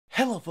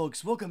Hello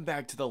folks, welcome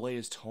back to the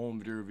latest home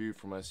video review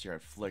from us here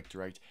at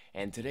FlickDirect,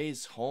 and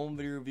today's home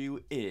video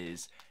review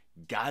is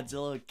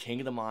Godzilla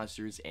King of the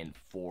Monsters in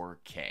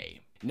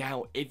 4K.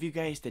 Now, if you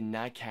guys did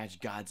not catch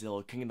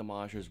Godzilla King of the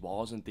Monsters while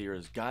I was in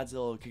theaters,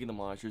 Godzilla King of the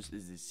Monsters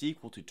is the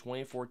sequel to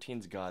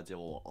 2014's Godzilla,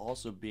 while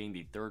also being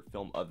the third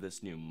film of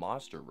this new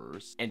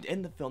MonsterVerse. And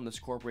in the film, this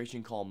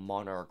corporation called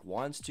Monarch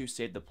wants to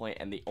save the planet,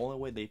 and the only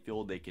way they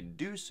feel they can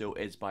do so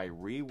is by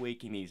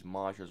reawakening these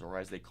monsters, or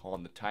as they call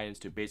them, the Titans,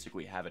 to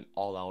basically have an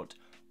all-out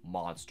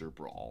monster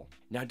brawl.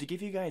 Now, to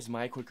give you guys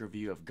my quick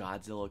review of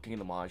Godzilla King of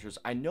the Monsters,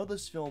 I know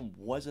this film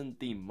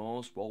wasn't the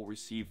most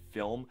well-received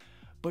film,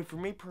 but for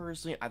me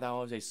personally, I thought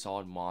it was a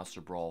solid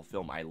monster brawl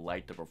film. I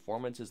liked the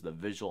performances, the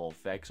visual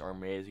effects are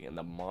amazing, and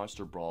the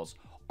monster brawls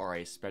are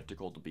a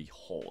spectacle to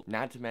behold.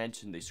 Not to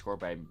mention, the score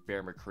by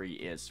Bear McCree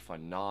is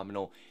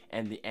phenomenal,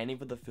 and the ending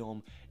of the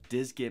film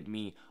does give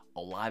me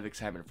a lot of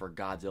excitement for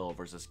Godzilla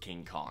vs.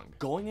 King Kong.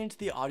 Going into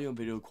the audio and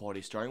video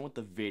quality, starting with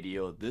the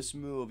video, this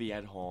movie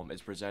at home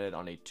is presented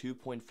on a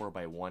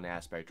 2.4:1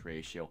 aspect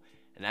ratio,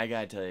 and I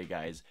gotta tell you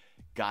guys,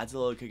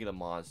 Godzilla King of the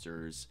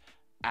Monsters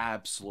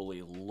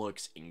absolutely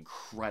looks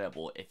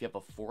incredible. If you have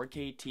a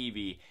 4K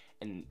TV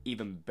and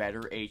even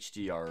better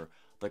HDR,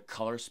 the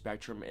color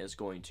spectrum is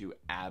going to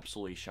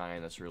absolutely shine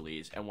in this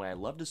release. And what I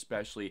loved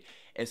especially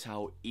is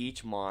how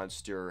each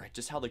monster,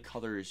 just how the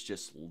colors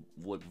just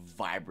look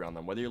vibrant on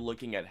them. Whether you're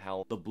looking at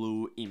how the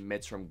blue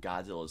emits from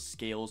Godzilla's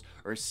scales,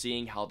 or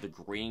seeing how the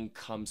green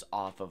comes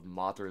off of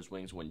Mothra's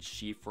wings when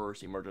she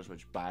first emerges,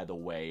 which by the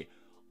way,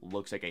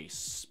 looks like a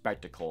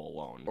spectacle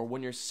alone. Or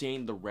when you're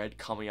seeing the red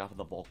coming off of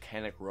the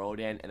volcanic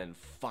Rodan, and then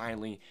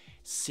finally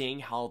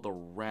seeing how the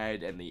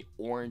red and the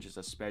oranges,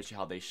 especially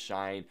how they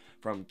shine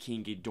from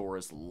King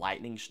Ghidorah's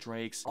lightning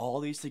strikes.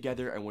 All these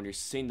together, and when you're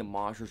seeing the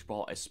monsters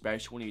brawl,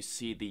 especially when you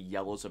see the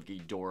yellows of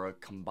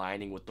Ghidorah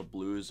combining with the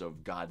blues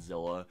of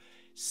Godzilla,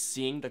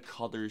 seeing the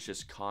colors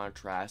just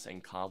contrast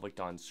and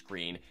conflict on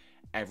screen,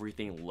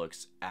 everything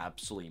looks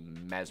absolutely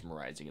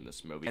mesmerizing in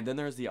this movie. And then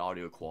there's the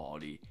audio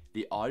quality.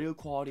 The audio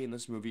quality in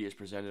this movie is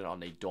presented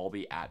on a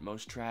Dolby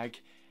Atmos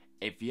track.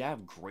 If you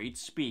have great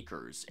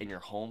speakers in your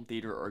home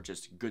theater, or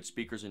just good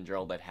speakers in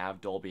general that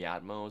have Dolby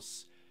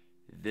Atmos,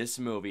 this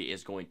movie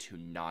is going to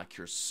knock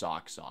your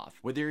socks off.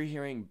 Whether you're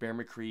hearing Bear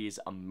McCree's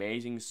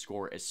amazing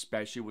score,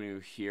 especially when you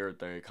hear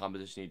the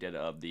composition he did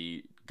of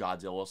the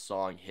Godzilla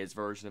song, his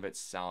version of it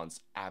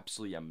sounds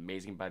absolutely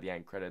amazing by the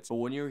end credits. But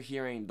when you're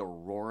hearing the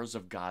roars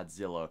of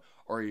Godzilla,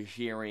 or you're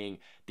hearing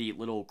the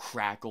little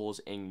crackles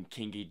in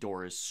King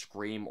Ghidorah's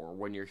scream, or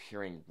when you're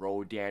hearing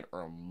Rodan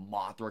or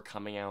Mothra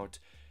coming out,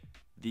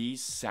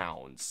 these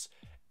sounds,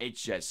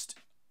 it's just,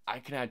 I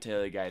cannot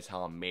tell you guys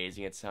how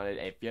amazing it sounded.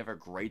 And if you have a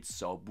great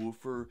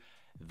subwoofer,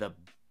 the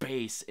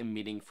bass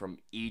emitting from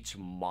each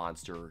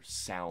monster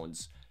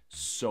sounds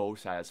so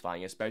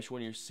satisfying, especially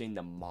when you're seeing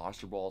the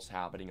monster brawls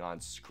happening on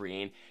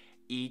screen.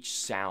 Each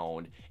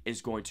sound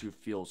is going to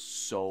feel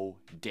so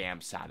damn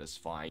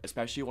satisfying,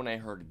 especially when I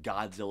heard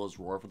Godzilla's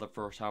roar for the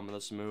first time in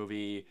this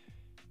movie.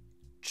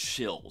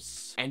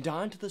 Chills. And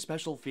on to the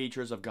special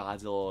features of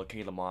Godzilla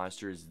King of the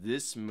Monsters.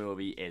 This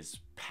movie is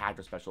packed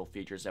with special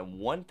features, and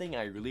one thing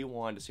I really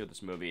wanted to see with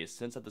this movie is,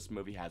 since that this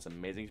movie has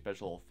amazing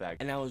special effects,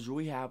 and I was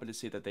really happy to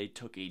see that they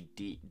took a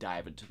deep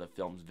dive into the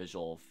film's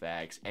visual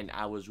effects, and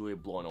I was really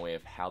blown away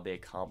of how they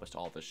accomplished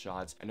all the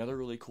shots. Another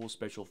really cool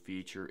special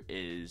feature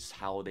is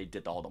how they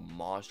did all the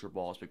monster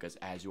balls, because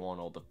as you all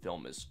know, the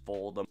film is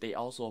full of them. They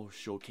also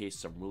showcased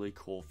some really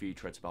cool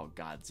features about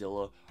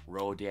Godzilla,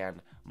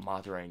 Rodan,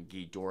 Mothra, and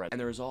Ghidorah,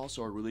 and there's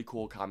also a really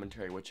cool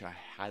commentary which I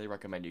highly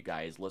recommend you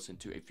guys listen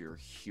to if you're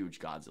huge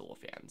Godzilla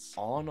fans.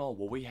 All in all,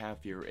 what we have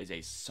here is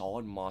a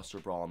solid monster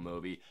brawl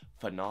movie,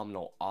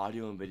 phenomenal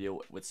audio and video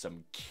with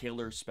some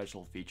killer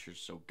special features.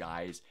 So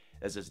guys,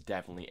 this is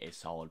definitely a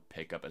solid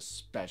pickup,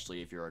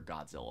 especially if you're a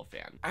Godzilla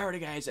fan.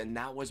 Alrighty guys, and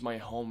that was my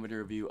home video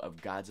review of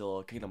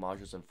Godzilla King of the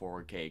Monsters in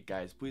 4K.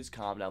 Guys, please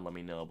comment down, let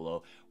me know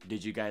below.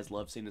 Did you guys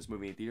love seeing this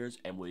movie in theaters,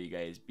 and will you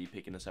guys be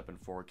picking this up in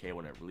 4K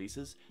when it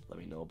releases? Let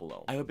me know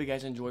below. I hope you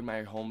guys enjoyed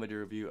my home video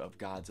review of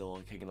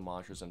Godzilla King of the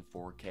Monsters in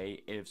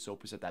 4K. If so,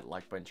 please hit that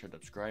like button, share,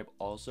 subscribe.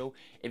 Also,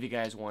 if you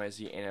guys want to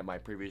see any of my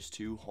previous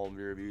 2 home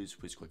video reviews,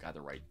 please click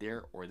either right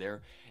there or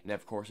there. And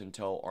of course,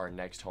 until our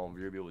next home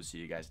video review, we'll see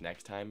you guys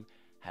next time.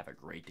 Have a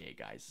great day,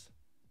 guys.